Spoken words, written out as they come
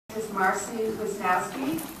Is Marcy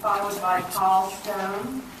Wisnowski, followed by Paul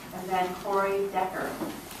Stone, and then Corey Decker.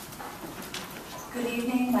 Good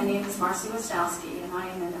evening, my name is Marcy Wisnowski, and I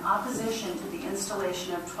am in opposition to the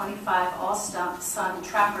installation of 25 all-sun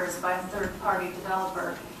trackers by a third-party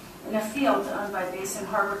developer in a field owned by Basin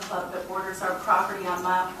Harbor Club that borders our property on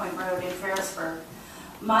Mile Point Road in Ferrisburg.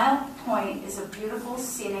 Mile Point is a beautiful,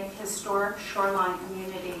 scenic, historic shoreline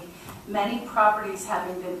community, many properties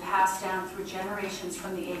having been passed down through generations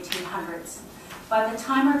from the 1800s. By the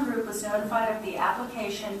time our group was notified of the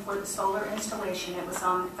application for the solar installation, it was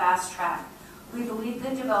on the fast track. We believe the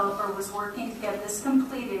developer was working to get this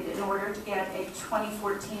completed in order to get a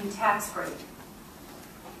 2014 tax break.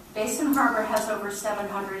 Basin Harbor has over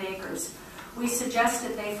 700 acres. We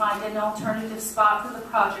suggested they find an alternative spot for the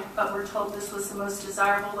project, but were told this was the most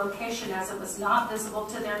desirable location as it was not visible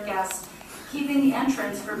to their guests, keeping the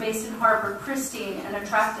entrance for Basin Harbor pristine and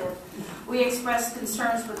attractive. We expressed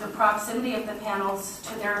concerns with the proximity of the panels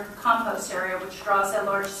to their compost area, which draws a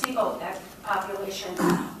large seagull population.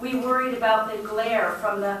 We worried about the glare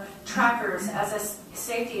from the trackers as a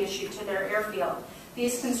safety issue to their airfield.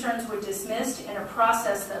 These concerns were dismissed in a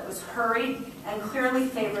process that was hurried and clearly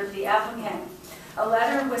favored the applicant. A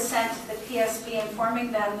letter was sent to the PSB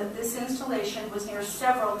informing them that this installation was near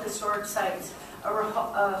several historic sites.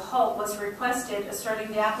 A halt was requested, asserting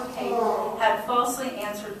the applicant had falsely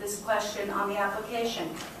answered this question on the application.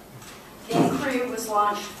 The inquiry was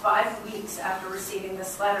launched 5 weeks after receiving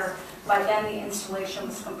this letter. By then, the installation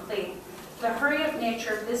was complete. The hurry-up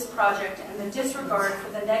nature of this project and the disregard for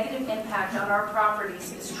the negative impact on our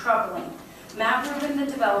properties is troubling. Matt Rubin,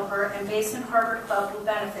 the developer, and Basin Harbor Club will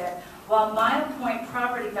benefit, while Mile Point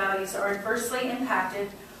property values are adversely impacted,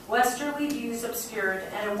 westerly views obscured,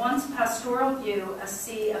 and a once pastoral view, a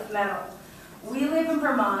sea of metal. We live in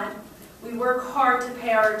Vermont. We work hard to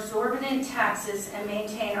pay our exorbitant taxes and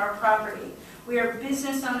maintain our property. We are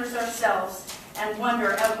business owners ourselves and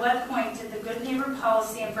wonder at what point did the good neighbor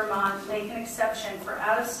policy in Vermont make an exception for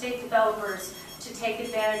out-of-state developers to take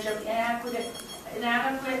advantage of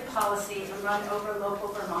inadequate policy and run over local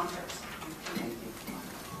Vermonters.